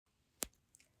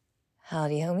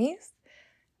Howdy, homies.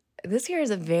 This here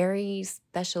is a very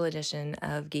special edition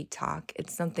of Geek Talk.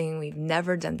 It's something we've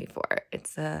never done before.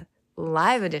 It's a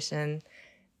live edition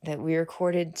that we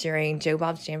recorded during Joe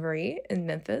Bob's Jamboree in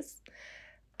Memphis.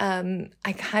 I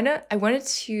wanted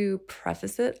to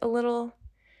preface it a little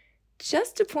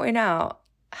just to point out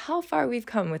how far we've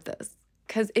come with this.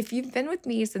 Because if you've been with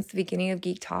me since the beginning of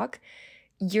Geek Talk,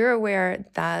 you're aware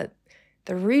that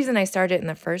the reason I started in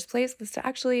the first place was to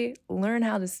actually learn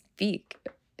how to speak.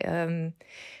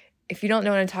 If you don't know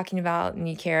what I'm talking about and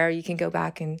you care, you can go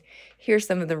back and hear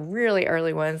some of the really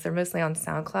early ones. They're mostly on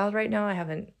SoundCloud right now. I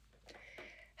haven't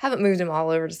moved them all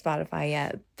over to Spotify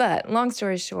yet. But long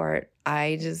story short,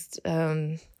 I just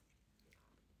there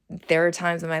were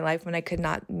times in my life when I could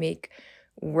not make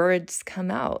words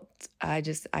come out. I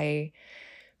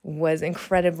was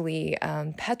incredibly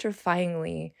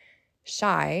petrifyingly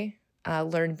shy.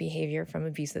 Learned behavior from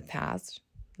abusive past.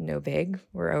 No big.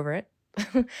 We're over it.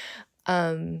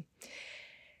 And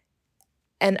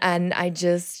I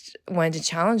just wanted to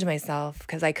challenge myself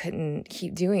because I couldn't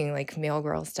keep doing like male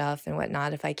girl stuff and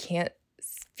whatnot if I can't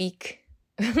speak,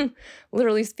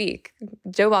 literally speak.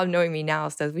 Joe Bob, knowing me now,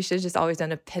 says we should have just always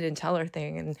done a pin and teller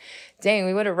thing. And dang,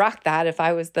 we would have rocked that if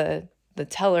I was the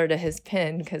teller to his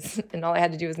pin, and all I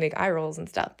had to do was make eye rolls and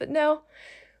stuff. But no,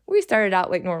 we started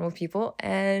out like normal people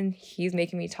and he's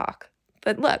making me talk.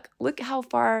 But look how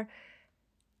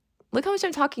much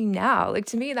I'm talking now. Like,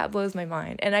 to me, that blows my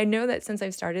mind. And I know that since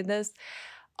I've started this,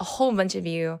 a whole bunch of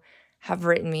you have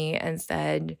written me and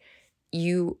said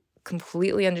you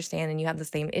completely understand and you have the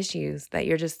same issues, that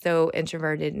you're just so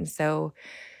introverted and so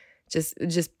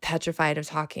just petrified of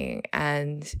talking.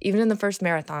 And even in the first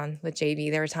marathon with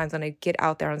JB, there were times when I get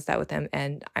out there on set with him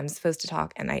and I'm supposed to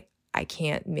talk and I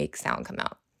can't make sound come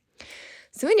out.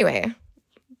 So anyway,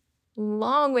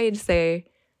 long way to say,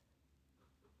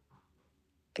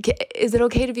 is it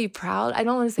okay to be proud? I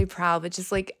don't want to say proud, but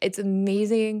just like, it's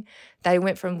amazing that I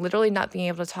went from literally not being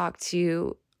able to talk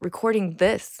to recording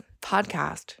this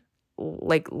podcast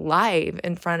like live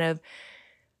in front of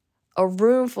a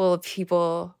room full of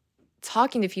people,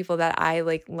 talking to people that I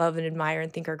like love and admire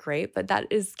and think are great. But that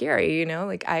is scary, you know?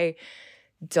 Like, I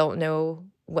don't know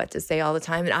what to say all the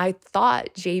time. And I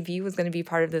thought JV was going to be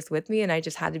part of this with me, and I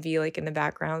just had to be like in the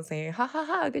background saying, ha ha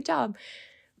ha, good job.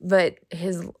 But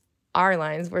our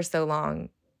lines were so long.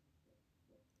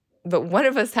 But one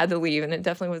of us had to leave, and it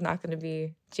definitely was not going to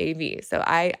be JV. So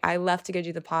I left to go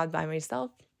do the pod by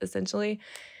myself, essentially.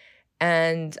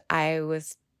 And I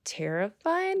was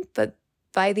terrified, but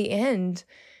by the end,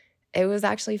 it was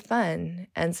actually fun.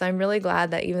 And so I'm really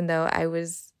glad that even though I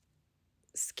was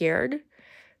scared,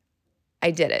 I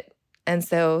did it. And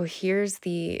so here's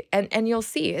and you'll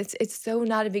see, it's so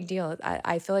not a big deal.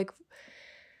 I feel like,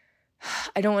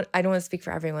 I don't want to speak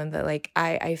for everyone, but like,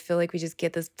 I feel like we just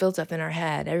get this built up in our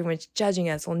head. Everyone's judging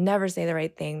us. We'll never say the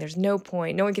right thing. There's no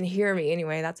point. No one can hear me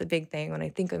anyway. That's a big thing. When I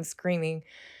think I'm screaming,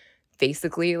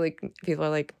 basically, like, people are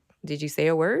like, did you say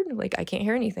a word? Like, I can't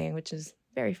hear anything, which is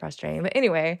very frustrating. But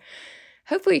anyway,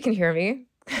 hopefully you can hear me.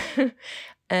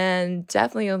 And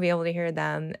definitely you'll be able to hear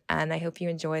them. And I hope you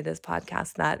enjoy this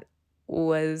podcast that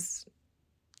was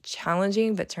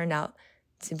challenging, but turned out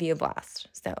to be a blast.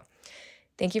 So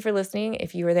thank you for listening.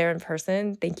 If you were there in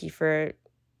person, thank you for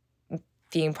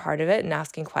being part of it and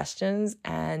asking questions.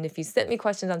 And if you sent me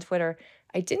questions on Twitter,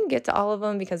 I didn't get to all of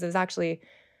them because it was actually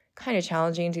kind of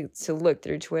challenging to look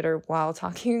through Twitter while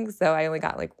talking. So I only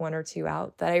got like one or two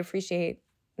out, but I appreciate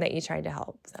that you tried to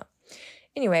help. So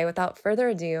anyway, without further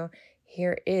ado,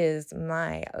 here is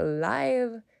my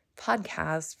live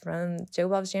podcast from Joe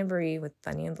Bob's Jamboree with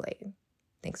Bunny and Blade.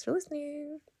 Thanks for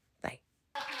listening. Bye.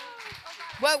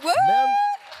 What?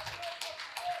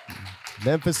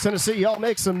 Memphis, Tennessee, y'all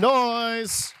make some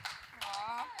noise.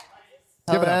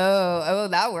 Give it up. Oh,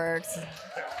 that works.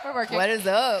 We're working. What is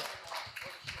up?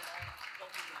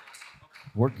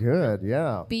 We're good,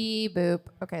 yeah. Beep, boop.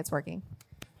 Okay, it's working.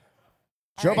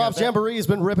 Joe Bob's Jamboree has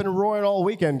been ripping and roaring all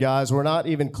weekend, guys. We're not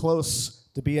even close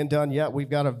to being done yet. We've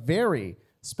got a very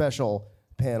special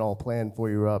panel planned for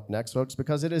you up next, folks,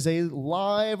 because it is a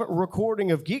live recording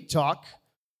of Geek Talk.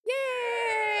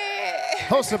 Yay!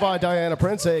 Hosted by Diana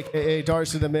Prince, a.k.a.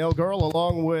 Darcy the Mail Girl,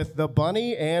 along with the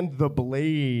Bunny and the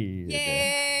Blade.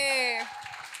 Yay!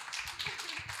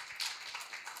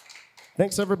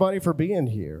 Thanks, everybody, for being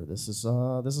here. This is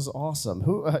awesome.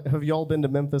 Who have y'all been to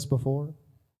Memphis before?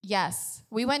 Yes.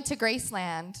 We went to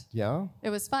Graceland. Yeah?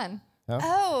 It was fun. Yeah?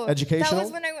 Oh, Educational? That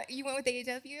was when you went with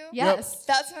AEW? Yes.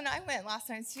 That's when I went last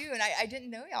time too, and I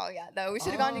didn't know y'all yet though. We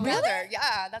should have gone together. Really? Yeah,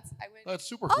 I went. That's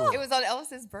super cool. It was on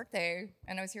Ellis's birthday,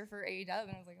 and I was here for AEW,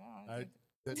 and I was like, oh.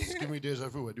 That's giving me deja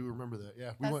vu. I do remember that.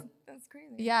 Yeah, we went. That's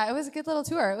crazy. Yeah, it was a good little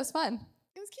tour. It was fun.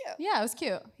 It was cute. Yeah, it was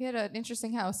cute. He had an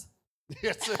interesting house.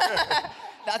 Yes.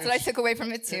 That's what I took away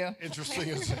from it too. Interesting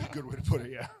is a good way to put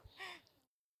it. Yeah.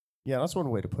 Yeah, that's one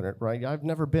way to put it, right? I've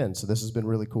never been, so this has been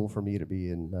really cool for me to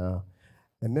be in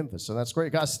Memphis. So that's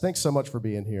great. Guys, thanks so much for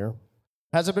being here.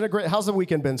 How's the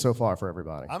weekend been so far for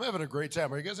everybody? I'm having a great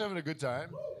time. Are you guys having a good time?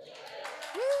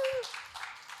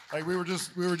 Like we were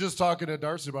just talking to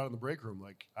Darcy about it in the break room.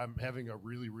 Like I'm having a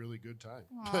really, really good time.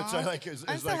 That's like,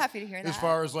 I'm so happy to hear that. As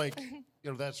far as like,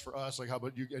 that's for us. Like, how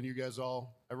about you and you guys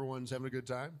all? Everyone's having a good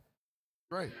time.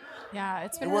 Great. Yeah,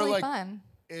 it's been And we're really like- fun.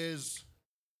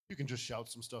 You can just shout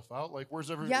some stuff out. Like,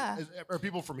 where's everyone? Yeah. Are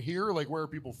people from here? Like, where are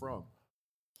people from?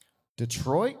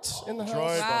 Detroit in the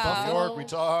Detroit, house? Wow. New York. We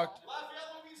talked.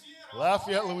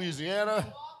 Lafayette,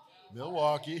 Louisiana.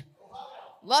 Milwaukee.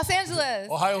 Los Angeles.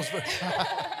 Ohio's. Dallas.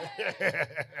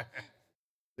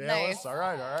 Nice. All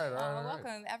right.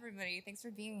 Welcome, everybody. Thanks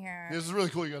for being here. This is really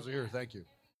cool. You guys are here. Thank you.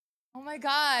 Oh my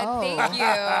God. Oh. Thank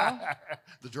you.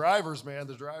 The drivers, man.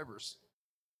 The drivers.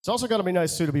 It's also got to be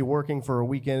nice, too, to be working for a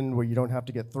weekend where you don't have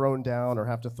to get thrown down or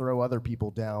have to throw other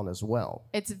people down as well.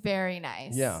 It's very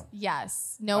nice. Yeah.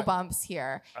 Yes. No bumps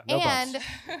here. No and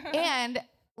bumps. and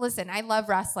listen, I love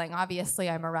wrestling. Obviously,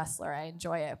 I'm a wrestler. I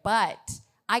enjoy it. But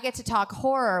I get to talk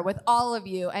horror with all of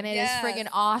you, and it is Yes. friggin'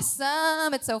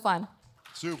 awesome. It's so fun.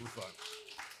 Super fun.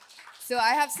 So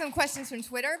I have some questions from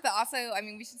Twitter, but also, I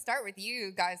mean, we should start with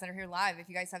you guys that are here live. If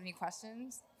you guys have any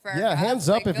questions for our Yeah, guests, hands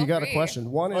up like, if you feel got a free.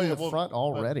 question. One in yeah, the well, front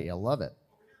already. I love it.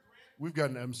 We've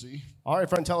got an MC. All right,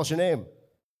 friend, tell us your name.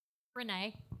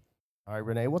 Renee, All right,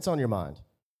 Renee, what's on your mind?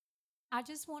 I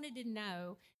just wanted to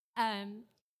know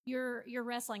your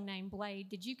wrestling name, Blade.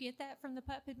 Did you get that from the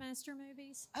Puppet Master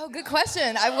movies? Oh, good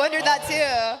question. I wondered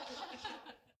that too.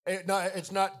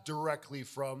 It's not directly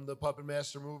from the Puppet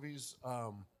Master movies.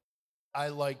 I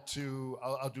like to.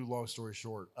 I'll do long story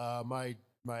short. My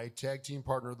tag team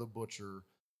partner, the Butcher,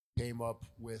 came up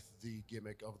with the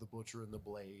gimmick of the Butcher and the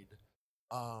Blade.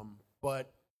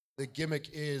 But the gimmick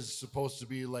is supposed to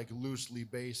be like loosely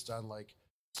based on like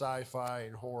sci-fi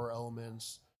and horror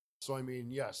elements. So I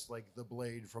mean, yes, like the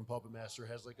Blade from Puppet Master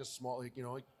has like a small,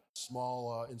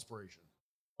 small inspiration.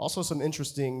 Also, some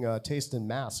interesting taste in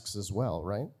masks as well,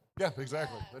 right? Yeah,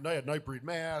 exactly. And I had Nightbreed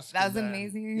mask. That and was then-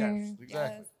 amazing. Yes,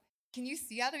 exactly. Yes. Can you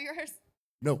see out of yours?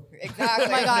 No. Exactly.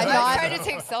 Oh my God, I was not- trying to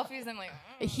take selfies. I'm like,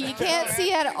 He can't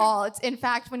see at all. It's in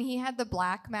fact when he had the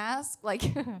black mask, like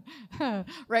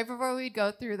right before we'd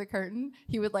go through the curtain,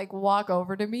 he would like walk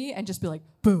over to me and just be like,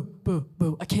 "Boo, boo,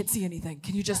 boo! I can't see anything.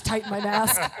 Can you just tighten my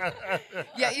mask?"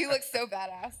 Yeah, you look so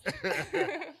badass.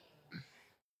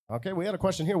 Okay, we had a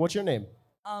question here. What's your name?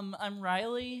 I'm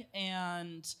Riley,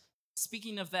 and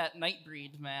speaking of that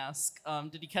Nightbreed mask,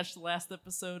 did you catch the last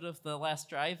episode of the last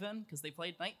drive-in? Because they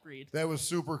played Nightbreed. That was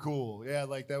super cool. Yeah,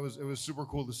 like it was super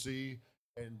cool to see.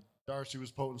 And Darcy was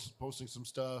posting some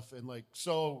stuff, and like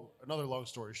so. Another long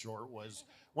story short was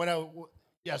when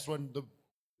when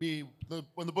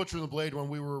the Butcher and the Blade, when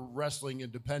we were wrestling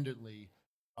independently,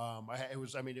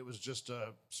 it was just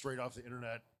a straight off the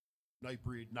internet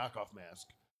Nightbreed knockoff mask.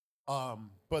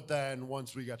 But then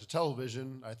once we got to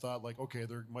television, I thought like, okay,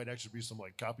 there might actually be some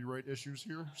like copyright issues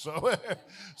here. So,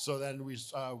 so then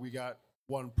we got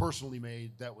one personally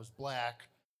made that was black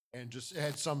and just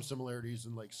had some similarities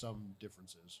and like some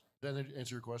differences. Did that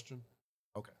answer your question?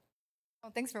 Okay.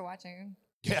 Well, thanks for watching.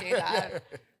 Yeah. Appreciate that.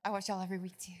 I watch y'all every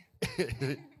week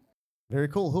too. Very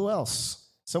cool. Who else?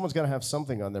 Someone's got to have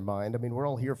something on their mind. I mean, we're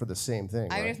all here for the same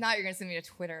thing, I mean, right? if not, you're gonna send me to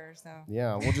Twitter. So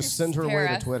Yeah, we'll just send her away Spare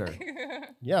to us. Twitter.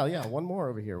 Yeah, one more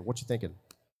over here. What you thinking?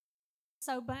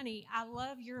 So, Bunny, I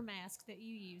love your mask that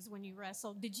you use when you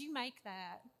wrestle. Did you make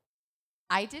that?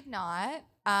 I did not.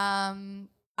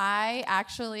 I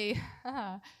actually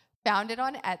found it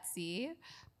on Etsy,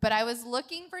 but I was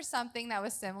looking for something that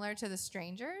was similar to The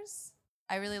Strangers.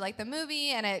 I really like the movie,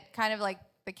 and it kind of like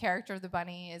the character of the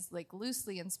bunny is like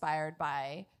loosely inspired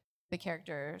by the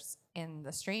characters in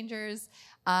The Strangers.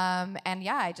 And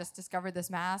yeah, I just discovered this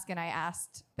mask, and I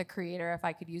asked the creator if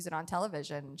I could use it on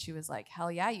television. And she was like,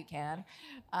 "Hell yeah, you can."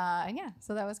 And yeah,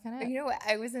 so that was kind of it. You know what?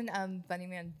 I was in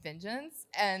Bunnyman Vengeance,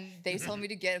 and they told me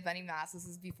to get a bunny mask. This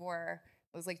was before,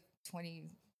 it was like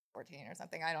 2014 or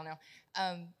something. I don't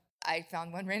know. I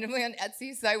found one randomly on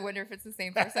Etsy, so I wonder if it's the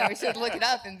same person. We should look it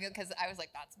up, and because I was like,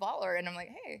 "That's baller," and I'm like,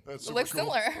 "Hey, That's it looks super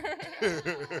cool.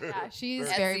 similar." Yeah, she's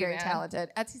Etsy, very, very man. talented.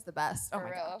 Etsy's the best. Oh For my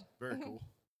real. God. Very cool.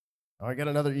 All right, got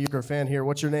another eager fan here.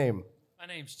 What's your name? My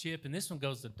name's Chip, and this one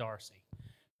goes to Darcy.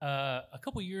 A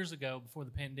couple years ago, before the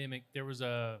pandemic, there was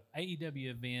a AEW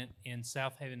event in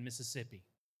South Haven, Mississippi.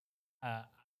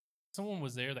 someone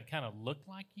was there that kind of looked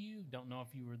like you? Don't know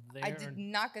if you were there. I did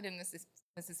not go to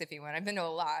Mississippi one. I've been to a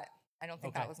lot. I don't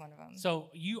think that was one of them. So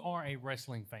you are a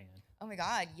wrestling fan. Oh my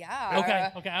God,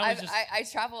 yeah. Okay. I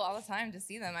travel all the time to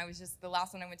see them. The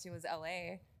last one I went to was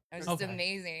LA. It was just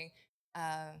amazing.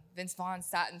 Vince Vaughn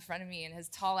sat in front of me and his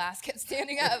tall ass kept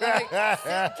standing up. I'm like,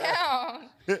 sit down.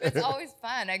 It's always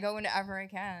fun. I go whenever I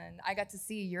can. I got to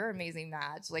see your amazing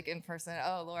match, like in person.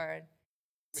 Oh Lord.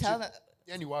 Tell them.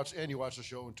 And you watch the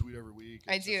show and tweet every week.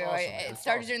 I do. Awesome. It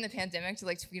started during the pandemic to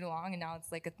like tweet along, and now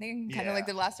it's like a thing. Kind of like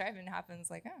the last drive-in happens.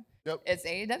 Like, it's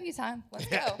AEW time. Let's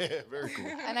go. Very cool.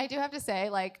 And I do have to say,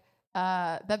 like,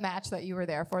 the match that you were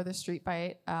there for, the street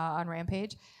fight on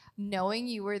Rampage, knowing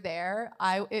you were there,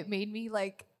 it made me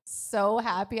like so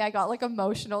happy. I got like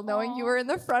emotional knowing you were in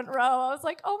the front row. I was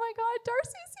like, oh my God,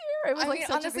 Darcy's here. It was like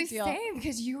such honestly a big deal. Same,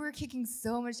 because you were kicking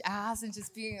so much ass and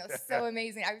just being so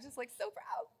amazing. I was just like so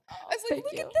proud. I was like,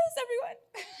 look at this,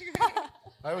 everyone.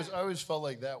 I always felt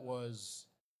like that was,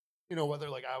 whether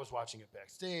like I was watching it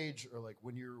backstage or like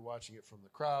when you're watching it from the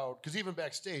crowd, because even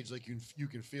backstage, like you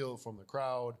can feel it from the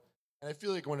crowd, and I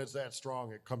feel like when it's that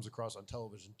strong, it comes across on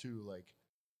television too. Like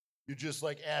you just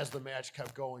like as the match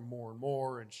kept going more and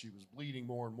more, and she was bleeding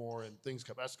more and more, and things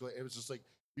kept escalating. It was just like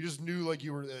you just knew like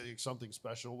you were like, something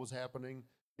special was happening.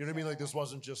 You know what I mean? Like this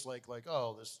wasn't just like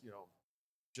oh this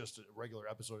just a regular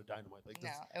episode of Dynamite. Like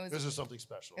this is something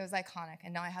special. It was iconic,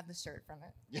 and now I have the shirt from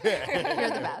it. Yeah, you're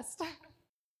the best.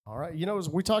 All right,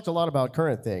 we talked a lot about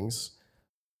current things.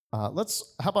 How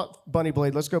about Bunny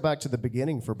Blade? Let's go back to the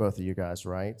beginning for both of you guys,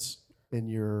 right? In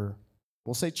your,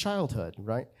 we'll say childhood,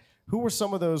 right? Who were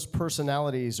some of those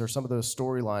personalities or some of those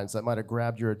storylines that might have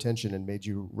grabbed your attention and made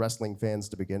you wrestling fans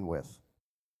to begin with?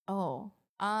 Oh,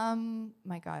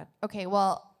 my God. Okay,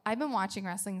 well, I've been watching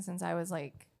wrestling since I was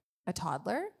like a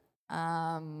toddler.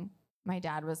 My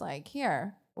dad was like,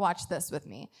 here, watch this with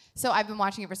me. So I've been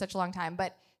watching it for such a long time,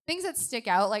 but things that stick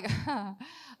out, like,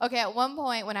 okay, at one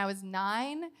point when I was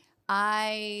 9,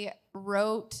 I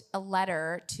wrote a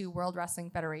letter to World Wrestling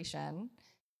Federation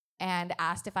and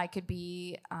asked if I could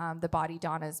be the Body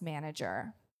Donna's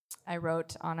manager. I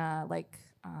wrote on a,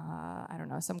 I don't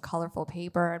know, some colorful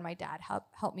paper, and my dad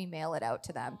helped me mail it out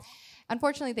to them.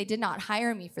 Unfortunately, they did not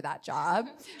hire me for that job.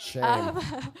 Shame.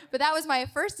 But that was my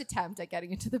first attempt at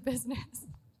getting into the business.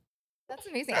 That's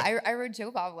amazing. I wrote Joe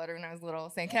Bob a letter when I was little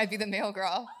saying, can I be the mail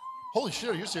girl? Holy shit,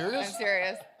 are you serious? I'm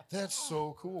serious. That's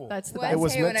so cool. That's the One best. It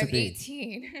was day meant when to I'm be.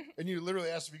 18. And you literally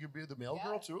asked if you could be the mail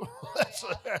girl too?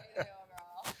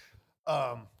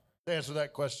 To answer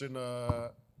that question,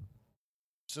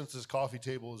 since this coffee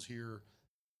table is here,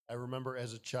 I remember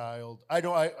as a child, I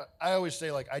always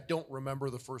say like I don't remember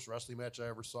the first wrestling match I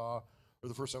ever saw or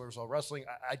the first time I ever saw wrestling.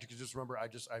 I can just remember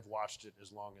I've watched it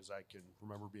as long as I can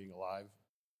remember being alive.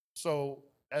 So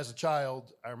as a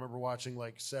child, I remember watching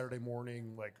like Saturday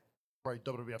morning, like probably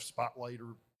WWF Spotlight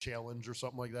or Challenge or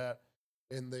something like that.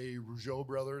 And the Rougeau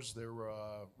brothers, they were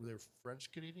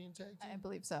French Canadian tag team? I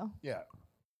believe so. Yeah.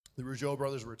 The Rougeau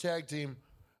brothers were a tag team.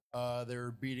 They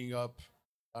were beating up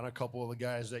on a couple of the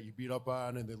guys that you beat up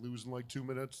on, and they lose in like 2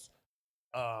 minutes.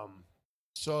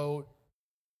 So,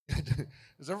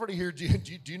 is everybody here? Do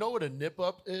you know what a nip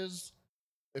up is?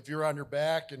 If you're on your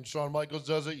back and Shawn Michaels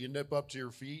does it, you nip up to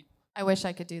your feet. I wish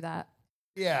I could do that.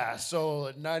 Yeah.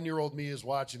 So, 9-year-old me is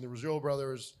watching the Rougeau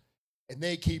brothers, and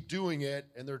they keep doing it,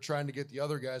 and they're trying to get the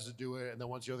other guys to do it. And then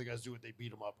once the other guys do it, they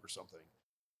beat them up or something.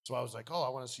 So I was like, oh, I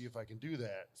want to see if I can do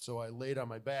that. So I laid on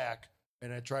my back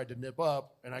and I tried to nip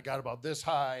up, and I got about this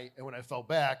high. And when I fell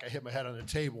back, I hit my head on the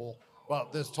table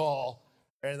about this tall.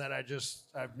 And then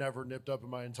I've never nipped up in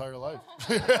my entire life.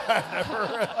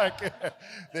 I've never,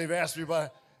 they've asked me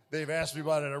about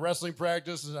it at a wrestling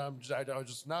practice, and I'm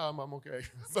okay.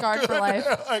 Scarred for life.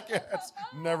 It's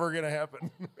never going to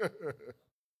happen.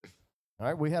 All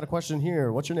right, we had a question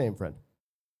here. What's your name, friend?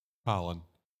 Colin.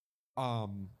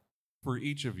 For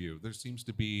each of you, there seems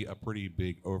to be a pretty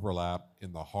big overlap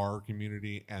in the horror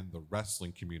community and the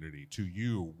wrestling community. To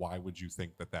you, why would you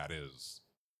think that is?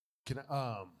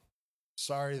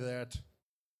 Sorry that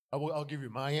I'll give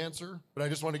you my answer, but I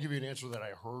just want to give you an answer that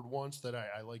I heard once that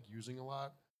I like using a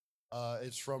lot.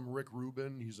 It's from Rick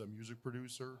Rubin. He's a music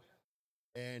producer,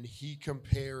 and he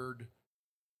compared.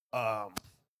 I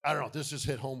don't know. This just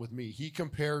hit home with me. He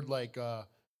compared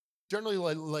generally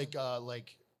like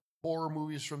horror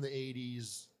movies from the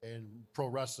 80s and pro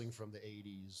wrestling from the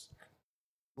 80s.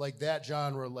 Like that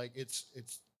genre, like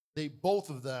they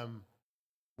both of them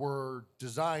were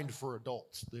designed for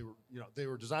adults. They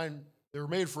were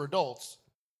made for adults,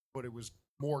 but it was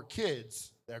more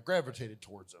kids that gravitated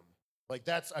towards them. Like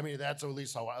that's at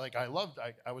least how I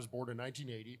was born in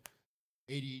 1980.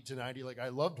 80 to 90, like I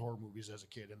loved horror movies as a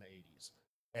kid in the 80s.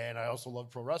 And I also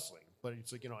loved pro wrestling. But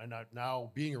it's like, and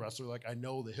now being a wrestler, like I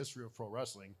know the history of pro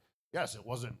wrestling. Yes, it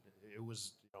was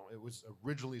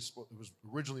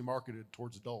originally marketed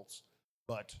towards adults,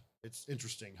 but it's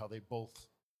interesting how they both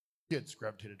kids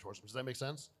gravitated towards them. Does that make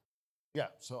sense? Yeah.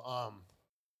 So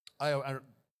I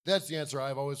that's the answer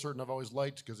I've always heard and I've always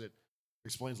liked because it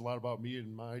explains a lot about me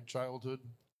and my childhood.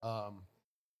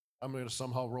 I'm going to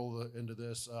somehow roll into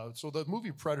this. So the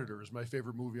movie Predator is my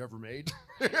favorite movie ever made.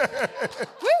 Woo!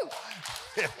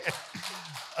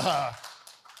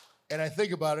 And I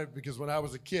think about it because when I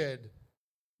was a kid,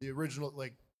 the original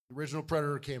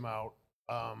Predator came out.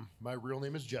 My real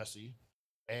name is Jesse,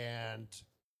 and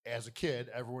as a kid,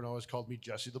 everyone always called me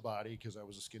Jesse the Body because I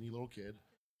was a skinny little kid.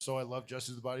 So I love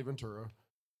Jesse the Body Ventura.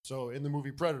 So in the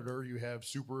movie Predator, you have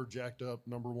super jacked up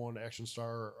 #1 action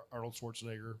star Arnold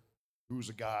Schwarzenegger, who's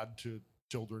a god to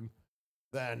children.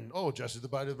 Then, Jesse the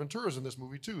Body Ventura's in this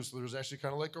movie too. So there's actually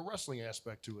kind of like a wrestling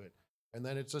aspect to it. And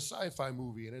then it's a sci-fi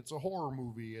movie and it's a horror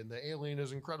movie and the alien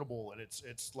is incredible. And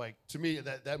it's like, to me,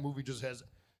 that movie just has,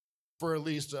 for at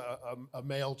least a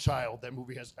male child, that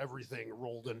movie has everything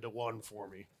rolled into one for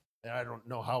me. And I don't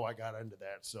know how I got into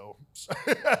that. So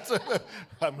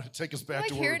I'm going to take us back I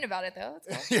like hearing about it though.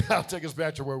 That's cool. Yeah, I'll take us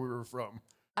back to where we were from.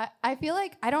 I feel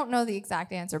like I don't know the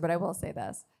exact answer, but I will say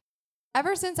this.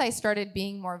 Ever since I started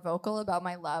being more vocal about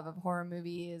my love of horror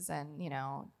movies and,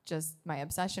 just my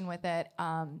obsession with it,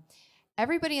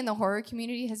 everybody in the horror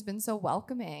community has been so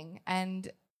welcoming. And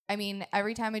I mean,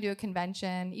 every time I do a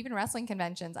convention, even wrestling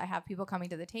conventions, I have people coming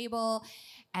to the table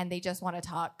and they just want to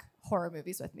talk horror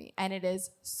movies with me. And it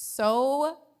is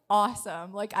so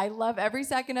awesome. Like, I love every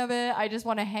second of it. I just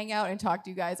want to hang out and talk to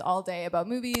you guys all day about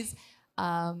movies.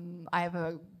 I have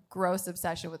a gross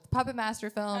obsession with Puppet Master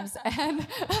films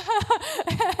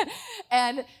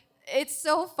and it's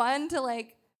so fun to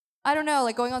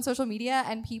going on social media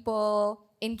and people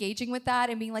engaging with that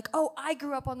and being like, oh, I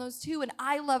grew up on those too and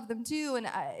I love them too, and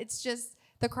it's just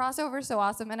the crossover is so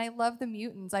awesome. And I love the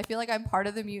mutants. I feel like I'm part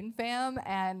of the mutant fam,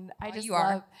 and I just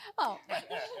love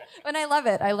and I love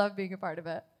it. I love being a part of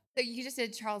it. So you just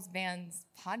did Charles Band's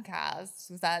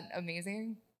podcast. Was that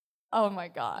amazing? Oh my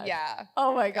God. Yeah.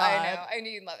 Oh my God. I know. I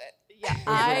knew you'd love it. Yeah.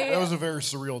 That was a very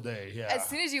surreal day. Yeah. As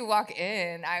soon as you walk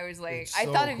in, I was like, It's I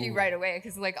so thought of you cool. right away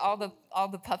because like all the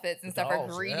puppets and stuff are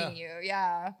dolls, greeting you.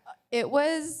 Yeah. It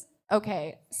was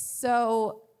okay.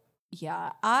 So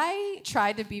yeah, I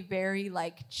tried to be very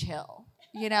chill.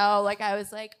 I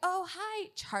was like, oh, hi,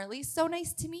 Charlie. So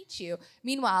nice to meet you.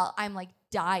 Meanwhile, I'm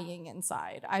dying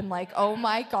inside. I'm like, oh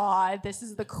my God, this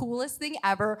is the coolest thing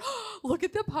ever. Look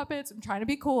at the puppets. I'm trying to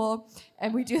be cool.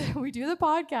 And we do the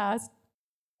podcast.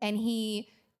 And he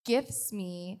gifts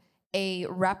me a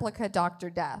replica Dr.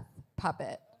 Death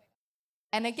puppet.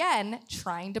 And again,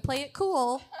 trying to play it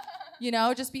cool,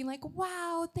 just being like,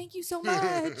 wow, thank you so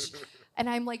much. And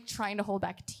I'm trying to hold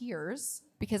back tears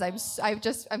because I'm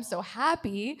so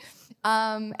happy.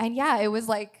 And yeah, it was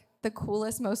the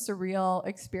coolest, most surreal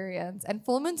experience. And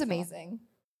Full Moon's amazing.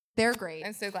 They're great.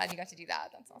 I'm so glad you got to do that.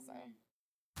 That's awesome.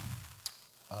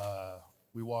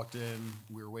 We walked in,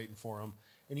 we were waiting for him,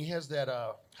 and he has that I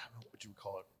don't know what you would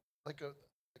call it, like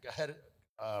a head,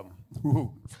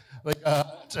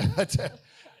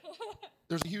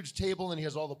 there's a huge table and he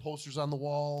has all the posters on the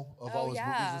wall of all his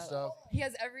movies and stuff. He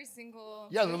has every single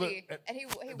Yeah, movie, and he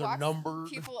they're walks numbered.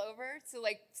 people over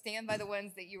to stand by the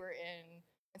ones that you were in.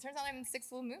 It turns out I'm in 6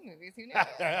 Full Moon movies. Who knew? I'm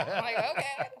like, okay.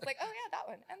 I was like, oh yeah, that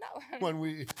one and that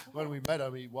one. When we met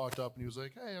him, he walked up and he was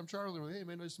like, "Hey, I'm Charlie." I'm like, "Hey,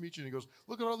 man, nice to meet you." And he goes,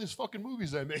 "Look at all these fucking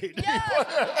movies I made."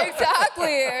 Yeah,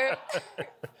 exactly.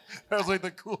 That was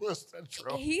the coolest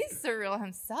intro. He's surreal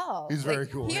himself. He's very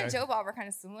cool. He Yeah. and Joe Bob are kind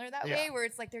of similar that Yeah. way, where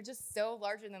it's they're just so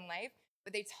larger than life,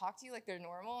 but they talk to you like they're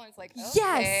normal. And it's like,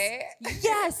 okay.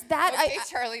 Yes, that Okay,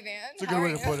 Charlie Van. It's a good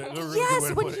way to put it. It's a really good way Yes,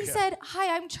 to when put he it, yeah. said,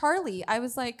 "Hi, I'm Charlie," I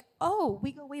was like, "Oh,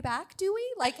 we go way back, do we?"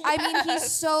 I mean, he's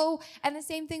so, and the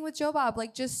same thing with Joe Bob,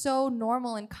 just so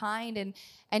normal and kind,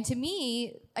 and to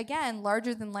me, again,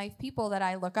 larger than life people that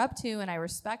I look up to and I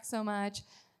respect so much,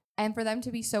 and for them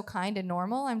to be so kind and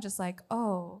normal, I'm just like,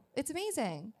 oh, it's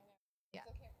amazing. Yeah.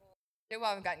 Joe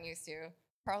Bob I've gotten used to.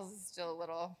 Charles is still a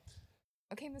little.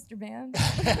 Okay, Mr. Band.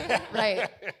 Right.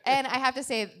 And I have to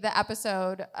say, the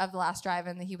episode of The Last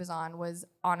Drive-In that he was on was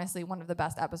honestly one of the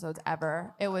best episodes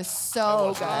ever. It was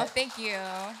so good. Oh, thank you.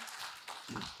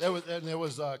 That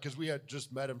was because we had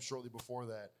just met him shortly before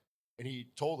that, and he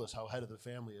told us how Head of the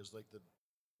Family is the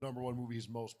 #1 movie he's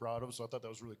most proud of. So I thought that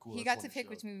was really cool. He That's got to what pick showed.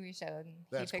 which movie we showed. And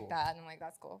That's he picked cool. that, and I'm like,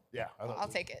 that's cool. Yeah, I'll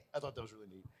take it. I thought that was really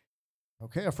neat.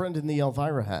 Okay, a friend in the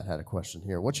Elvira hat had a question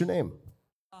here. What's your name?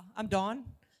 I'm Dawn.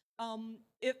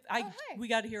 If hi. we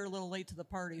got here a little late to the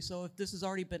party, so if this has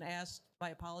already been asked, my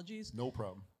apologies. No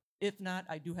problem. If not,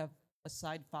 I do have a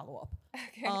side follow-up.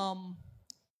 Okay.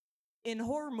 In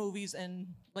horror movies, and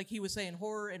like he was saying,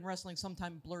 horror and wrestling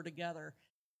sometimes blur together.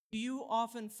 Do you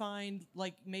often find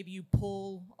like maybe you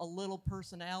pull a little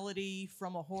personality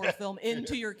from a horror film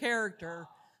into your character?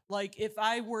 Like if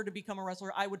I were to become a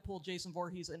wrestler, I would pull Jason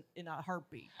Voorhees in a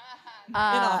heartbeat. In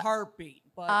a heartbeat.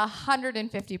 But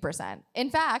 150%. In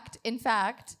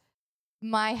fact,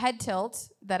 my head tilt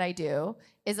that I do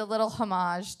is a little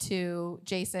homage to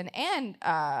Jason and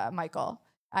Michael.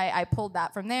 I pulled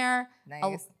that from there.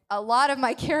 Nice. A lot of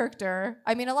my character,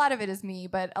 I mean, a lot of it is me,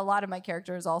 but a lot of my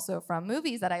character is also from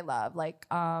movies that I love. Like,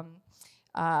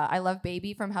 I love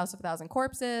Baby from House of a Thousand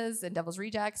Corpses and Devil's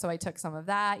Rejects, so I took some of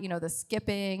that, the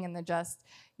skipping and the just,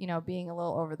 being a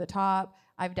little over the top.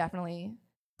 I've definitely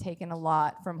taken a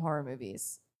lot from horror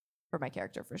movies for my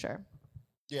character, for sure.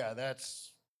 Yeah,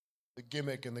 that's the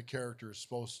gimmick, and the character is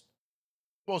supposed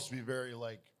to be very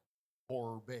like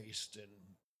horror based and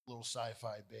a little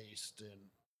sci-fi based, and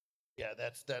yeah,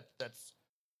 that's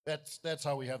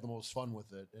how we have the most fun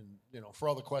with it. And for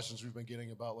all the questions we've been getting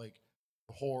about like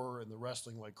the horror and the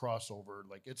wrestling like crossover,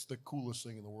 like it's the coolest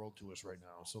thing in the world to us right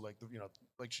now. So like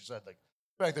like she said, like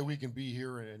the fact that we can be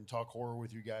here and talk horror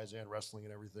with you guys and wrestling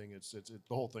and everything, it's the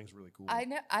whole thing's really cool. I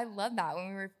know. I love that. When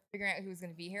we were figuring out who was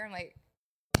going to be here, I'm like,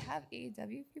 have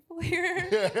AEW people here.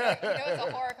 It's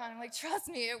a horror con. I'm like, trust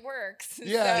me, it works.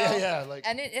 Yeah. Like,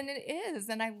 and it is,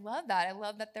 and I love that. I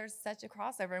love that there's such a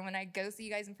crossover. And when I go see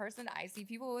you guys in person, I see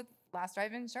people with Last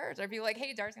Drive-In shirts, or people like,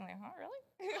 hey, Darcy. I'm like, huh, really?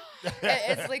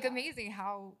 It's like amazing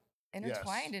how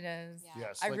intertwined it is. Yeah.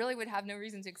 yes, I like, really would have no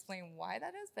reason to explain why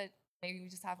that is, but maybe we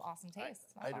just have awesome taste.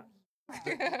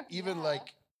 even like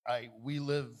we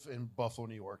live in Buffalo,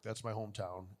 New York. That's my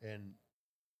hometown, and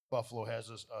Buffalo has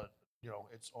this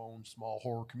its own small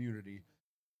horror community,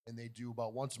 and they do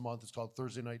about once a month. It's called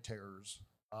Thursday Night Terrors,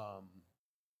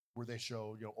 where they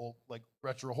show old like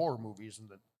retro horror movies, and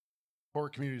the horror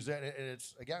communities. And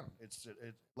it's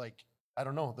like I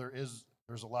don't know. There's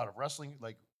a lot of wrestling,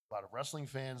 like a lot of wrestling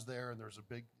fans there, and there's a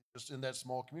big just in that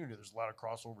small community. There's a lot of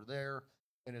crossover there,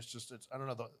 and it's I don't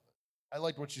know. I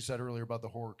liked what she said earlier about the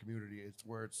horror community. It's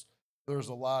where there's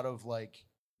a lot of like.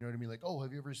 You know what I mean? Like, oh,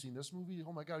 have you ever seen this movie?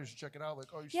 Oh my God, you should check it out.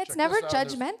 Like, oh, you should check It's never this out.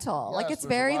 judgmental. Like, Yes, it's there's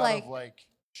a very lot like, of, like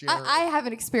I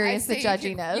haven't experienced the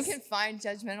judginess. You can find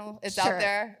judgmental. It's Sure. out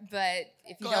there, but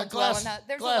if you don't dwell glass, on that,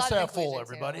 there's glass a lot half of full, inclusion,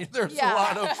 too. everybody. There's Yeah. a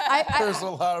lot of. There's a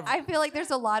lot of. I feel like there's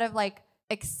a lot of like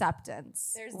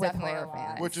acceptance There's with definitely a horror lot.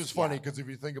 fans. Which is funny because if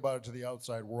you think about it to the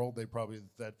outside world, that probably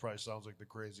sounds like the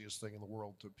craziest thing in the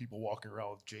world to people walking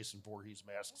around with Jason Voorhees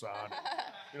masks on.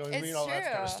 You know what I It's mean? All that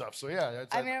kind of true. stuff. So yeah,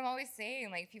 I mean, I'm always saying,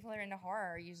 like, people that are into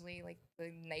horror are usually, like,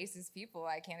 the nicest people.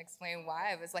 I can't explain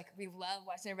why. It was like, we love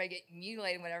watching everybody get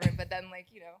mutilated and whatever, but then, like,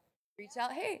 reach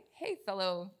out, hey,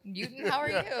 fellow mutant, how are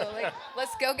you? Like,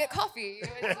 let's go get coffee.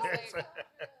 It's just like,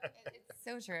 it's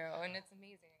so true, and it's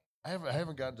amazing. I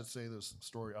haven't gotten to say this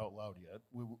story out loud yet.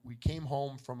 We came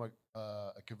home from a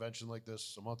convention like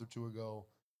this a month or two ago,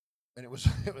 and it was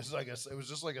just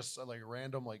like a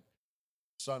random like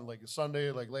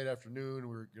Sunday like late afternoon.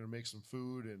 We were gonna make some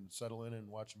food and settle in and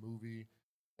watch a movie,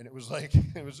 and it was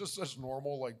just such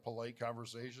normal like polite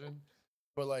conversation,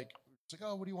 but like. It's like,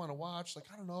 oh, what do you want to watch? Like,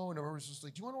 I don't know. And everyone was just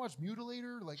like, do you want to watch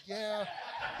Mutilator? Like, yeah.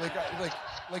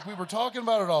 Like we were talking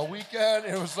about it all weekend.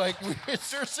 And it was like,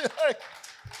 seriously,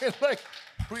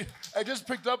 I just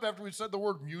picked up after we said the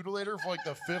word Mutilator for like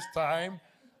the 5th time.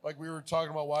 Like we were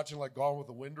talking about watching like Gone with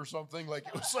the Wind or something. Like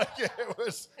it was like, it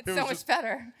was so much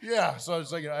better. Yeah. So I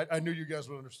was like, I knew you guys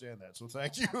would understand that. So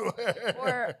thank you.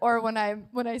 or when I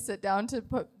sit down to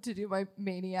do my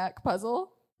Maniac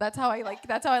puzzle. That's how I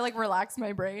relax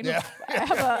my brain. Yeah. I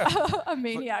have a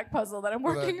Maniac puzzle that I'm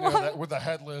working on. With the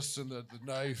headless and the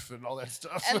knife and all that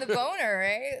stuff. And the boner,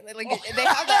 right? Like they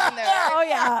have that in there.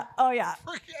 Oh yeah.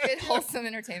 Good wholesome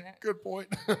entertainment. Good point.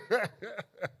 All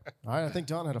right, I think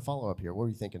Don had a follow-up here. What were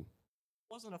you thinking?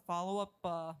 Wasn't a follow-up.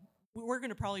 We're going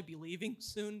to probably be leaving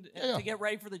soon Yeah. to get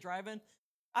ready for the drive-in.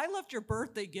 I left your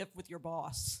birthday gift with your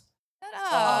boss. Shut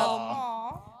up.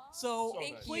 Aw. So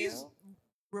Thank please you.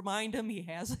 remind him he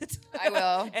has it. I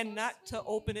will. And not to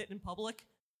open it in public.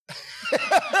 Now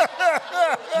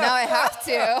I have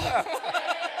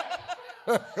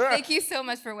to. Thank you so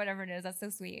much for whatever it is. That's so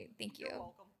sweet. Thank you. You're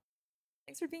welcome.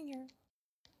 Thanks for being here.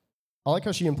 I like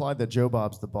how she implied that Joe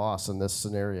Bob's the boss in this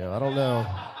scenario. I don't know.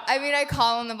 I mean, I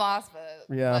call him the boss, but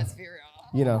Yeah. let's be real.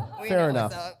 You know, We fair know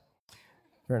what's enough. up.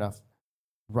 Fair enough.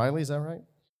 Riley, is that right?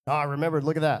 I remembered.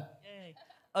 Look at that. Yay.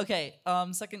 Okay,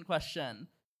 second question.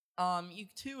 You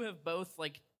two have both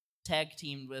like tag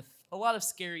teamed with a lot of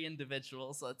scary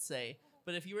individuals, let's say.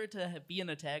 But if you were to be in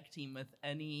a tag team with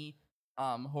any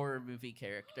horror movie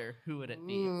character, who would it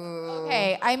be?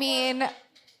 Okay, I mean,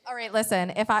 all right,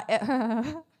 listen, if I...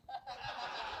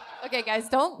 okay, guys,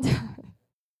 don't...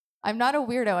 I'm not a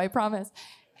weirdo, I promise.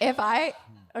 If I...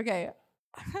 Okay.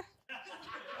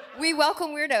 We welcome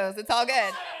weirdos. It's all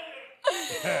good.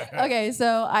 Okay,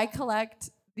 so I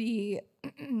collect the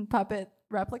puppet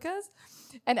replicas,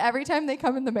 and every time they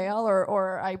come in the mail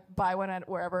or I buy one at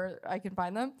wherever I can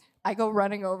find them, I go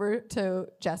running over to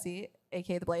Jesse,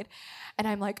 aka the Blade, and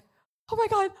I'm like, oh my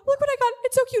god, look what I got.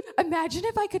 It's so cute. Imagine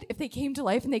if they came to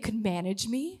life and they could manage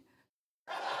me.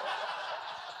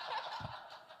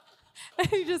 And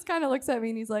he just kind of looks at me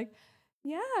and he's like,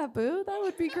 yeah, boo, that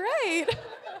would be great.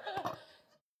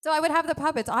 So I would have the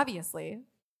puppets, obviously.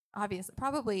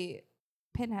 Probably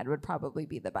Pinhead would probably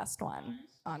be the best one,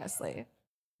 honestly,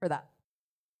 for that.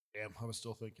 Damn, I was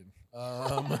still thinking.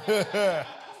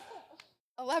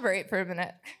 Elaborate for a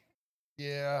minute.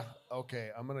 Yeah,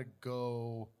 okay, I'm going to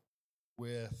go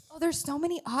with... Oh, there's so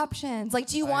many options. Like,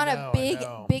 do you I want know,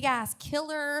 a big ass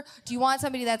killer? Do you want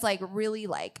somebody that's like really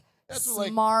like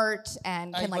smart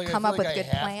and can like come up with good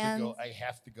plans? I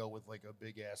have to go with like a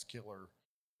big ass killer.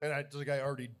 And I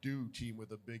already do team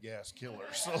with a big ass killer.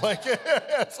 So like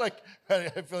it's like I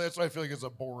feel that's why I feel like it's a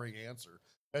boring answer.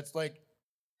 That's like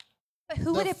But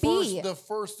who would it be? The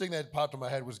first thing that popped in my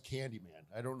head was Candyman.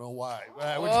 I don't know why.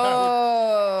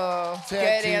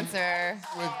 Good answer.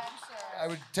 I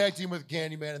would tag team with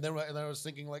Candyman, and then I was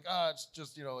thinking like, it's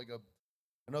just like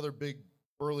another big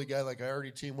burly guy like I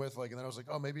already teamed with, like, and then I was like,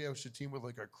 oh, maybe I should team with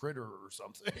like a critter or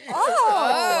something.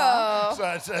 Oh,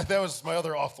 so that was my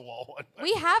other off the wall one.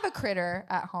 We have a critter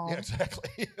at home. Yeah,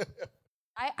 exactly.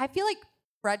 I feel like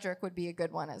Frederick would be a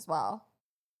good one as well.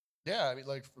 Yeah, I mean,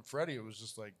 like for Freddy, it was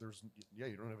just like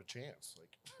you don't have a chance.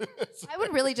 Like, I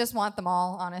would really just want them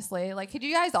all, honestly. Like, could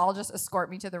you guys all just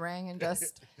escort me to the ring and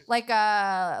just like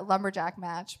a lumberjack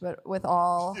match, but with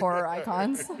all horror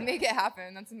icons? Make it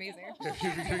happen. That's amazing.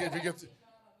 If you get thrown,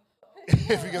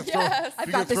 Yes.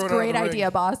 I've got this great idea,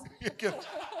 boss.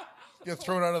 Get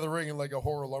thrown out of the ring in like a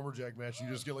horror lumberjack match, you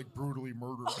just get like brutally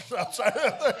murdered outside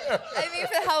of there. I mean,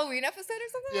 for the Halloween episode or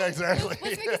something? Yeah, exactly.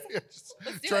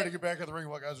 Let's do trying it. to get back in the ring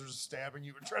while guys are just stabbing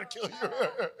you and trying to kill you. I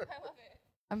love it.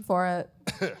 I'm for it.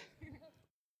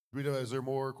 Is there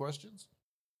more questions?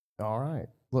 All right.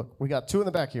 Look, we got two in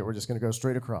the back here. We're just going to go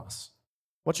straight across.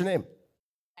 What's your name?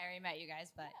 I already met you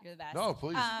guys, but you're the best. No,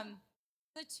 please.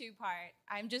 The two-part.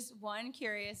 I'm just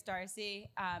curious, Darcy,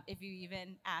 if you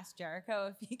even asked Jericho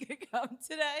if he could come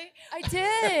today. I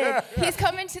did. He's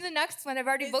coming to the next one. I've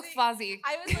already booked Fozzie.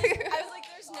 I was like,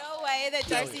 there's no way that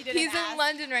Darcy didn't He's ask. in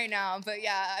London right now, but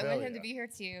yeah, I Hell want him to be here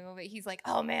too. But he's like,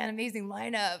 oh man, amazing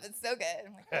lineup. It's so good.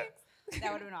 I'm like, thanks.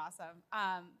 That would have been awesome.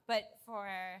 But for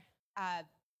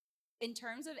in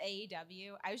terms of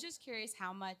AEW, I was just curious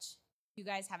how much you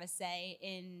guys have a say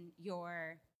in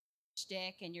your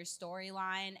shtick and your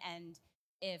storyline, and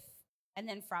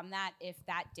then from that, if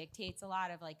that dictates a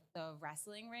lot of like the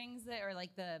wrestling rings or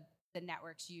like the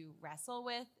networks you wrestle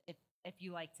with, if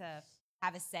you like to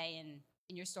have a say in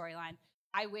your storyline.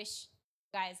 I wish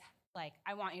you guys, like,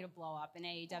 I want you to blow up in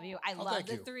AEW. I love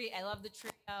the three. I love the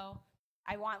trio.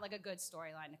 I want like a good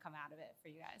storyline to come out of it for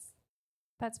you guys.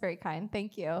 That's very kind.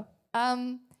 Thank you.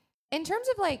 In terms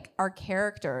of like our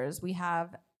characters, we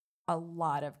have a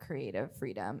lot of creative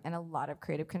freedom and a lot of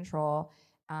creative control.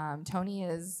 Tony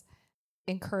has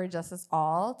encouraged us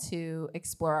all to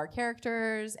explore our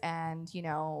characters, and he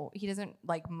doesn't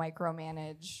like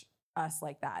micromanage us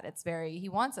like that. It's very, he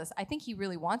wants us, I think he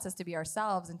really wants us to be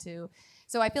ourselves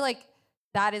so I feel like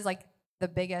that is like the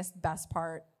best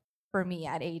part for me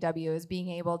at AEW is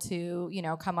being able to,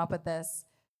 come up with this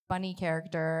funny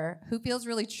character who feels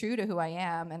really true to who I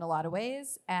am in a lot of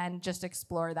ways, and just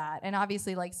explore that. And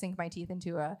obviously like sink my teeth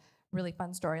into a really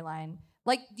fun storyline.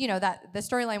 Like, that the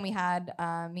storyline we had,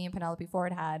 me and Penelope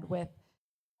Ford had with,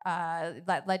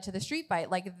 that led to the street fight.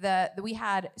 Like we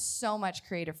had so much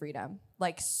creative freedom,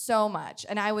 like so much.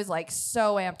 And I was like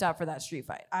so amped up for that street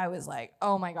fight. I was like,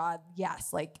 oh my God,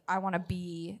 yes. Like I want to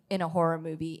be in a horror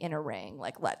movie in a ring.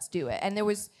 Like, let's do it. And there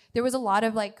was a lot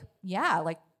of like, yeah,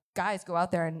 like guys, go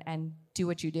out there and do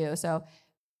what you do. So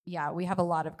yeah, we have a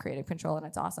lot of creative control and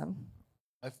it's awesome.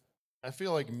 I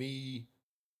feel like me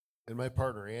and my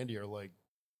partner Andy are like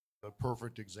the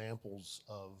perfect examples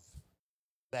of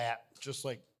that. Just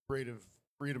like creative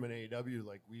freedom in AEW,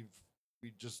 like we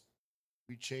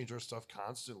change our stuff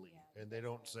constantly, and they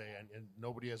don't say, and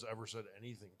nobody has ever said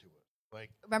anything to it. Like,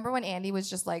 remember when Andy was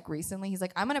just like recently, he's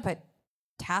like, I'm gonna put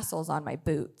tassels on my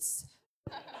boots.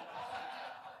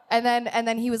 And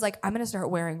then he was like, I'm gonna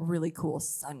start wearing really cool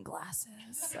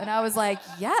sunglasses. And I was like,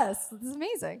 yes, this is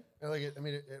amazing. And like, I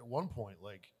mean, at one point,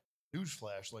 like,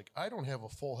 newsflash, like, I don't have a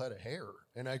full head of hair,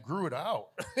 and I grew it out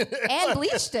And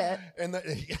bleached it. And then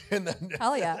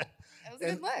Hell yeah. That was a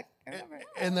good look. I remember.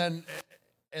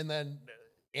 And then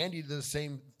Andy did the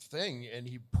same thing, and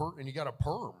he got a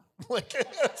perm. Like,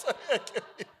 it's like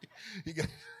he got.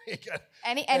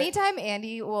 Anytime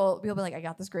Andy will be like, I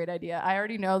got this great idea. I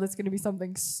already know that's gonna be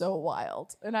something so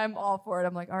wild, and I'm all for it.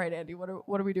 I'm like, all right, Andy, what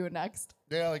are we doing next?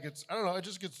 Yeah, like I don't know. It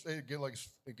just gets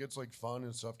like fun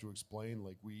and stuff to explain.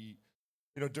 Like we,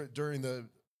 during the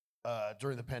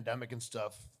pandemic and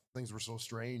stuff, things were so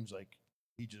strange. Like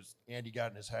Andy got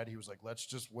in his head. He was like, let's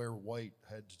just wear white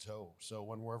head to toe. So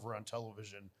when we're ever on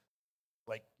television,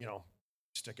 like,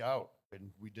 stick out.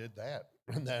 And we did that.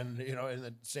 And then,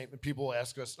 same people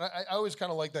ask us. I always kind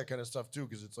of like that kind of stuff too,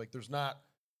 because it's like there was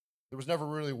never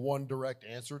really one direct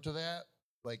answer to that.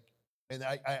 Like, and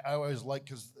I always like,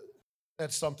 because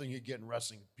that's something you get in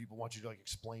wrestling. People want you to like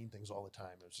explain things all the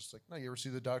time. It's just like, no, you ever see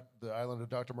the Island of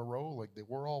Dr. Moreau? Like, they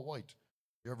were all white.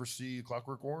 You ever see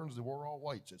Clockwork Orange? They were all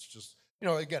white. It's just,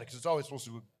 again, because it's always supposed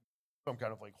to be some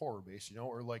kind of like horror base,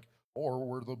 or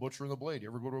we're the Butcher and the Blade. You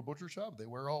ever go to a butcher shop? They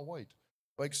wear all white.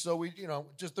 Like, so we,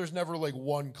 just there's never like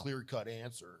one clear cut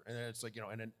answer. And then it's like,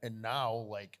 and now,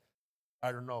 like,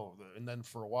 I don't know. And then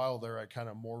for a while there, I kind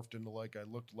of morphed into like, I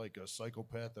looked like a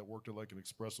psychopath that worked at like an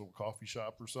espresso coffee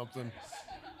shop or something.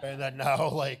 And then now,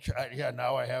 like,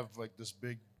 now I have like this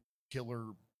big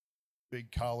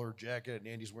collar jacket, and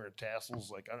Andy's wearing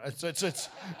tassels. Like, it's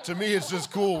to me, it's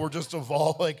just cool. We're just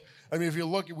evolved. Like, I mean, if you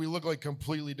look, we look like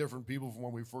completely different people from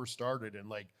when we first started. And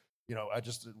like,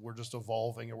 we're just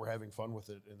evolving, and we're having fun with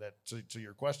it. And that, to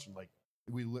your question, like,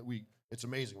 it's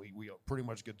amazing. We pretty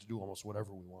much get to do almost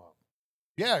whatever we want.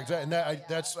 Yeah, exactly.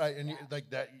 And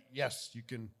yes, you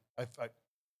can. I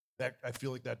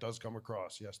feel like that does come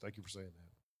across. Yes, thank you for saying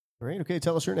that. Great. Okay,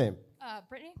 tell us your name.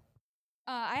 Brittany.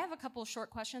 I have a couple short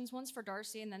questions. One's for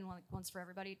Darcy, and then one's for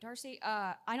everybody. Darcy,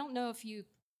 I don't know if you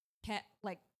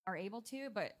are able to,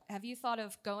 but have you thought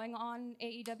of going on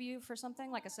AEW for something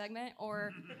like a segment,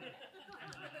 or?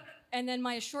 And then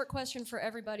my short question for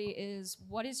everybody is,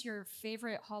 what is your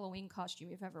favorite Halloween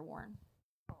costume you've ever worn?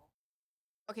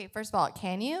 Okay, first of all,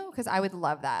 can you? Because I would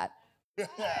love that.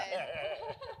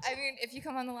 I mean, if you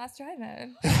come on the last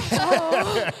drive-in. Quid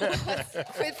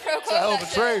pro quo. That's a hell of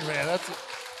a trade, man.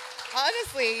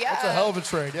 Honestly, yeah. That's a hell of a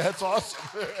trade. Yeah, that's awesome.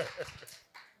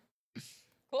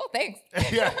 Cool, thanks.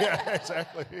 yeah,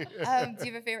 exactly. Do you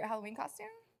have a favorite Halloween costume?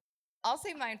 I'll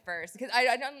say mine first, because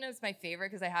I don't know if it's my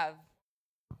favorite, because I have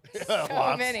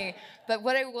so many. But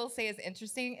what I will say is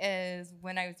interesting is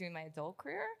when I was doing my adult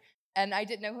career, and I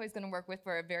didn't know who I was going to work with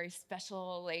for a very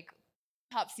special, like,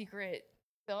 top secret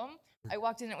film, I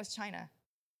walked in and it was China.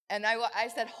 And I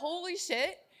said, holy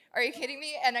shit, are you kidding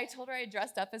me? And I told her I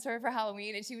dressed up as her for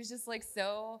Halloween, and she was just like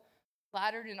so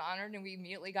flattered and honored, and we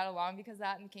immediately got along because of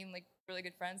that and became like really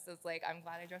good friends. So it's like, I'm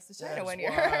glad I dressed as China one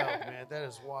year. Wild, man. That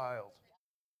is wild.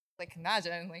 Like,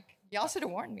 imagine, like, y'all should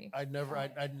have warned me. I'd never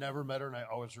met her, and I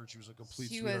always heard she was a complete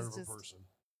sweetheart of a person.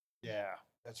 Yeah,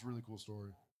 that's a really cool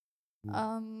story.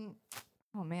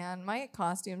 Oh man, my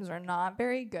costumes are not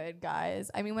very good, guys.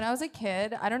 I mean, when I was a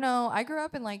kid, I don't know, I grew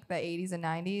up in like the 80s and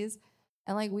 90s,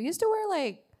 and like we used to wear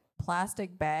like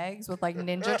plastic bags with like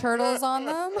Ninja Turtles on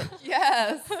them.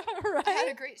 Yes. Right? I had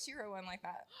a great Shiro one like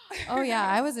that. Oh yeah,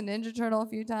 I was a Ninja Turtle a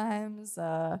few times.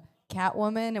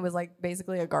 Catwoman, it was like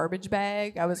basically a garbage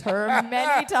bag. I was her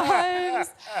many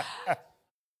times.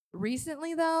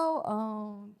 Recently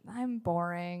though, I'm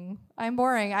boring.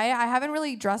 I haven't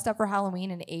really dressed up for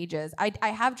Halloween in ages. I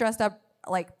have dressed up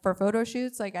like for photo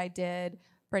shoots, like I did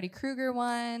Freddy Krueger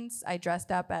once. I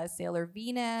dressed up as Sailor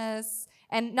Venus,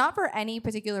 and not for any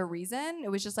particular reason. It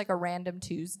was just like a random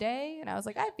Tuesday, and I was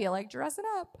like, I feel like dressing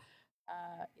up.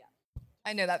 Yeah.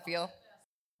 I know that feel.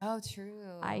 Oh, true.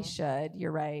 I should.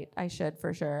 You're right. I should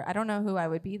for sure. I don't know who I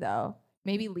would be though.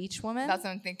 Maybe Leech Woman? That's what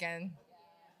I'm thinking.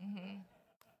 Mm-hmm.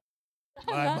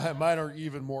 Mine are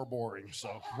even more boring.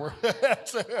 So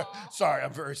sorry,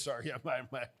 I'm very sorry. Yeah,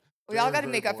 we all got to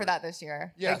make up for that this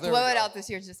year. Yeah, like, blow it out this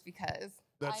year just because.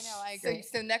 I know, I agree.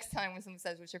 So next time when someone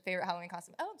says, "What's your favorite Halloween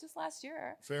costume?" Oh, just last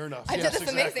year. Fair enough. I did this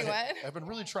amazing one. I've been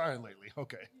really trying lately.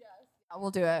 Okay. Yes.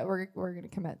 We'll do it. We're gonna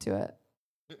commit to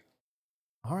it.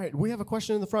 All right, we have a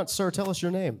question in the front. Sir, tell us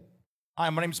your name. Hi,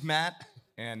 my name's Matt,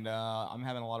 and I'm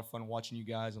having a lot of fun watching you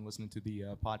guys and listening to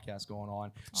the podcast going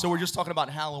on. So we're just talking about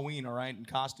Halloween, all right, and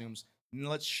costumes. And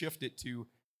let's shift it to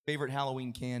favorite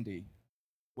Halloween candy.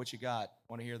 What you got?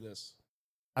 Want to hear this?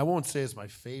 I won't say it's my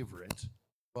favorite,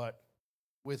 but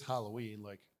with Halloween,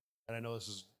 like, and I know this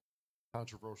is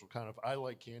controversial kind of. I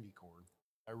like candy corn.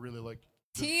 I really like.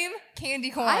 Team candy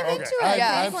corn. I'm into it. I'm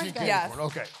Candy team corn's candy good. corn.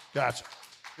 Okay, gotcha.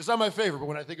 It's not my favorite, but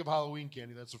when I think of Halloween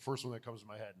candy, that's the first one that comes to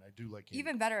my head, and I do like candy.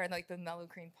 Even better, like the mellow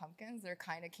cream pumpkins. They're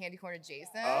kind of candy corn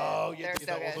adjacent. Oh, yeah, they're the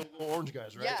so good. little orange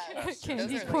guys, right? Yeah, Yes. Candy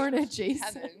those are, corn like,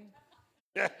 adjacent. heaven.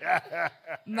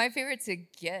 My favorite to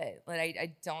get, like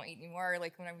I don't eat anymore.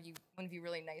 Like whenever you want to be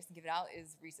really nice and give it out,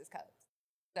 is Reese's cups.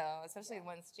 So especially the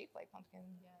ones shaped like pumpkin.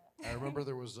 Yeah. I remember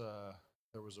there was a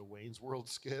Wayne's World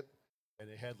skit, and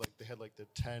they had like the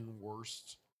 10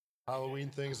 worst Halloween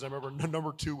things. And I remember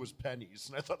number 2 was pennies,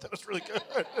 and I thought that was really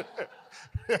good.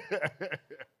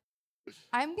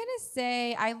 I'm going to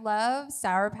say I love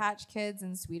Sour Patch Kids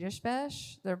and Swedish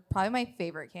Fish. They're probably my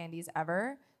favorite candies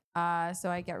ever. So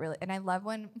I get really, and I love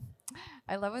when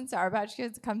Sour Patch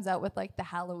Kids comes out with like the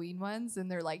Halloween ones,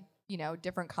 and they're like,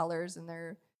 different colors, and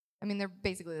they're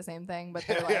basically the same thing, but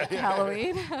they're like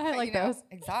Halloween. I like those.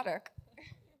 Exotic.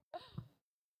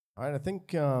 All right, I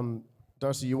think,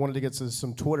 Darcy, you wanted to get to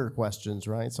some Twitter questions,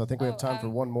 right? So I think we have time for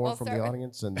one more from the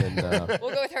audience, and then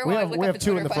we'll go with her. we while I have look we up have the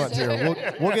 2 in Twitter the front question.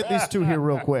 here. We'll get these 2 here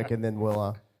real quick, and then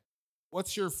we'll.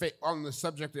 What's your on the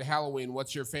subject of Halloween?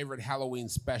 What's your favorite Halloween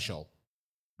special?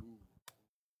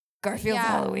 Garfield's Yeah.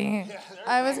 Halloween.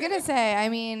 I was going to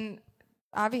say,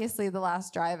 obviously the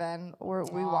last drive-in,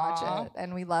 we watch it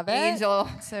and we love it. Angel.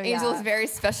 So, Angel yeah. is very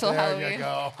special There Halloween. you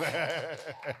go.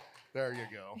 There you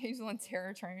go. Angel on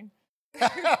Terror Train.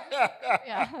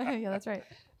 yeah, that's right.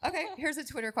 Okay, here's a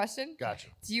Twitter question. Gotcha.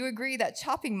 Do you agree that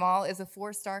Chopping Mall is a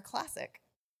 4-star classic?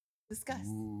 Discuss.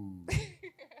 Ooh.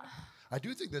 I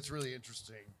do think that's really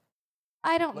interesting.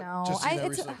 I don't know. Just seeing that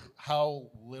It's, recently,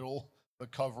 how little the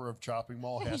cover of Chopping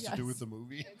Mall has to do Yes. with the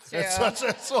movie. true.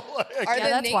 That's so like, Or Yeah, the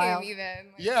that's name wild.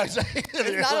 even. Like, yeah, exactly.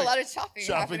 There's not Like, a lot of chopping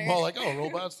Shopping happening. Mall, like, oh,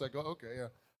 robots. Like, oh, okay, yeah.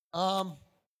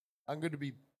 I'm going to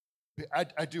be.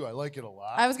 I do. I like it a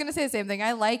lot. I was going to say the same thing.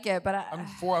 I like it, but I'm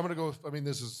going to go.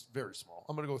 This is very small.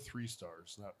 I'm going to go 3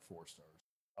 stars, not 4 stars.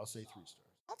 I'll say 3 stars.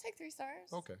 I'll take 3 stars.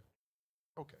 Okay.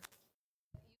 Okay.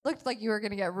 looked like you were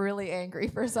going to get really angry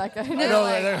for a second. I know.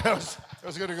 I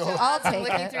was going to go. I'll take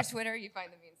Looking it. through Twitter, you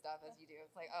find the mean stuff as you do.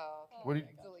 It's like, oh, okay, What do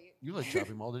delete. you like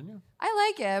Chopping Mall, didn't you?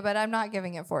 I like it, but I'm not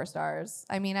giving it 4 stars.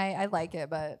 I like it,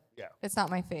 but Yeah. it's not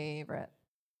my favorite.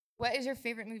 What is your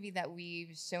favorite movie that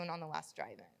we've shown on the last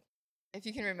drive-in? If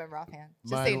you can remember offhand.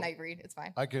 Just say Nightbreed. It's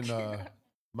fine. I can.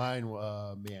 Mine,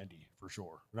 Mandy, for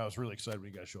sure. And I was really excited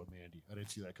when you guys showed Mandy. I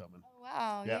didn't see that coming. Oh,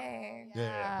 wow. Yeah. Yay.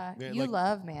 Yeah. You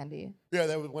love Mandy. Yeah,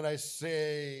 that was when I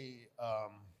say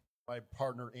my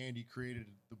partner Andy created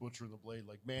The Butcher and the Blade.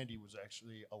 Like Mandy was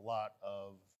actually a lot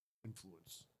of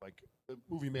influence. Like the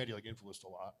movie Mandy, like influenced a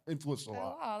lot.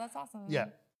 Oh, wow. That's awesome. Yeah.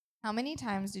 How many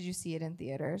times did you see it in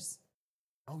theaters?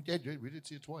 Oh, yeah, we did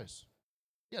see it twice.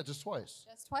 Yeah, just twice.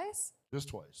 Just twice? Just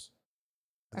twice.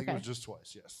 I think it Okay. was just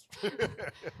twice. Yes.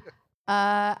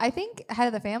 I think Head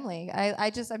of the Family.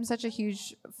 I'm such a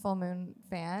huge Full Moon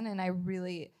fan, and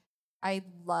I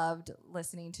loved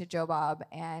listening to Joe Bob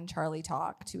and Charlie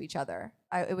talk to each other.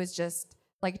 It was just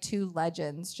like 2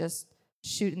 legends just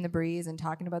shooting the breeze and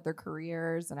talking about their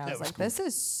careers, and I was like, this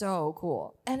is so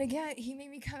cool. And again, he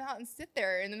made me come out and sit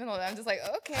there in the middle of it. I'm just like,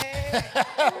 okay.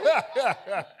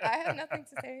 I have nothing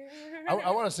to say.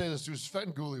 I want to say this too.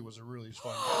 Sven Gulli was a really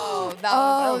fun guy.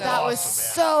 Oh, that was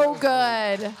so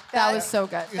good. That was so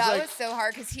good. That was so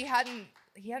hard because he hadn't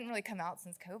really come out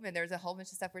since COVID. There was a whole bunch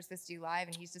of stuff we're supposed to do live,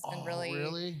 and he's just been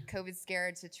really COVID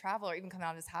scared to travel or even come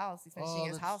out of his house. He's been shooting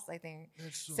his house, I think.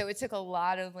 So it took a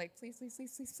lot of like, please.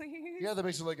 Yeah, that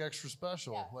makes it like extra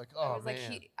special. Yeah. Like, oh man.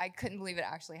 Like I couldn't believe it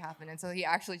actually happened until he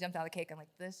actually jumped out of the cake. I'm like,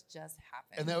 this just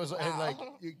happened. And that was and Wow.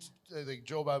 I think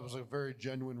Joe Bob was a very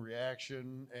genuine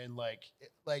reaction, and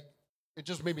it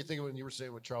just made me think of when you were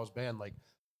saying with Charles Band, like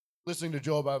listening to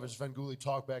Joe Bob and Sven Gulli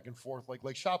talk back and forth,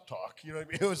 like shop talk. You know what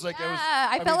I mean? It was like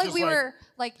I felt like we were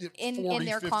like in 40,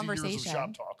 their 50 conversation. Years of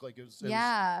shop talk. Like it was like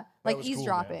that was cool,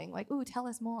 eavesdropping. Like, ooh, tell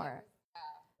us more.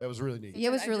 that was really neat. Yeah,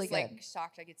 it was I'm really just, good. like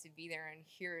shocked I get to be there and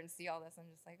hear and see all this. I'm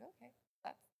just like, okay,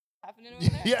 that's happening over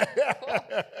there. Yeah.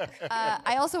 Cool.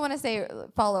 I also want to say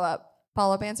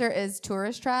follow-up answer is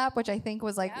Tourist Trap, which I think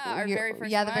was like Yeah, our very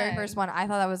first the very one. first one. I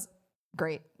thought that was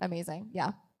great, amazing.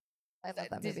 Yeah, I love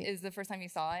that movie. Is the first time you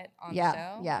saw it on the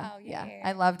show? Yeah, Wow, yeah. yay.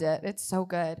 I loved it. It's so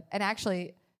good. And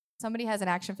actually, somebody has an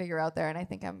action figure out there, and I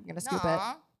think I'm gonna scoop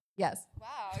Nuh-uh. it. Yes. Wow,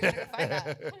 you gotta go find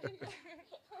that.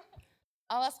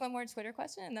 I'll ask one more Twitter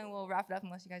question and then we'll wrap it up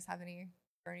unless you guys have any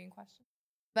burning questions.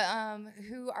 But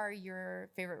who are your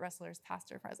favorite wrestlers,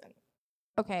 past or present?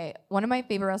 Okay, one of my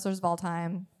favorite wrestlers of all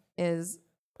time is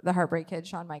the Heartbreak Kid,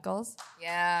 Shawn Michaels.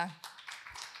 Yeah.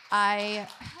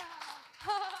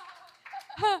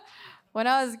 When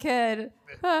I was a kid,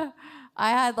 I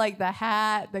had like the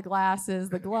hat, the glasses,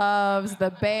 the gloves,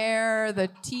 the bear, the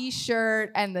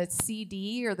t-shirt, and the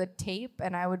CD or the tape,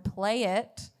 and I would play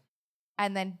it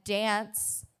and then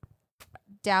dance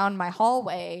down my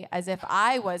hallway as if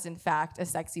I was, in fact, a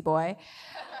sexy boy.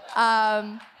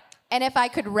 And if I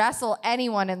could wrestle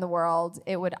anyone in the world,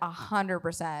 it would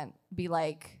 100% be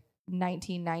like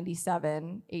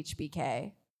 1997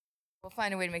 HBK. We'll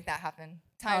find a way to make that happen.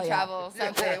 Time Oh, yeah. travel,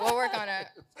 something. We'll work on it.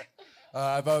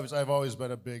 I've always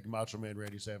been a big Macho Man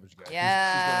Randy Savage guy.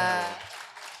 Yeah.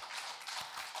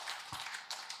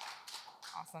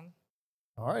 Awesome.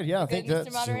 All right, yeah, I think Good,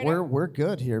 Mr. that's Moderator? we're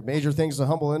good here. Major thanks to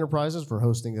Humble Enterprises for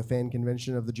hosting the fan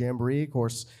convention of the Jamboree. Of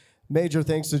course, major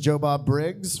thanks to Joe Bob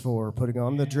Briggs for putting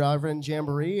on the Drive-In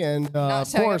Jamboree, and Not of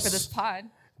showing course, up for this pod.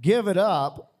 give it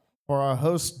up for our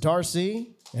host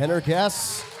Darcy and her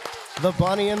guests, the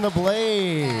Bunny and the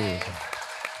Blade.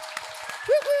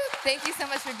 Thank you so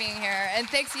much for being here, and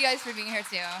thanks you guys for being here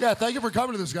too. Yeah, thank you for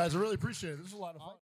coming to this, guys. I really appreciate it. This is a lot of fun.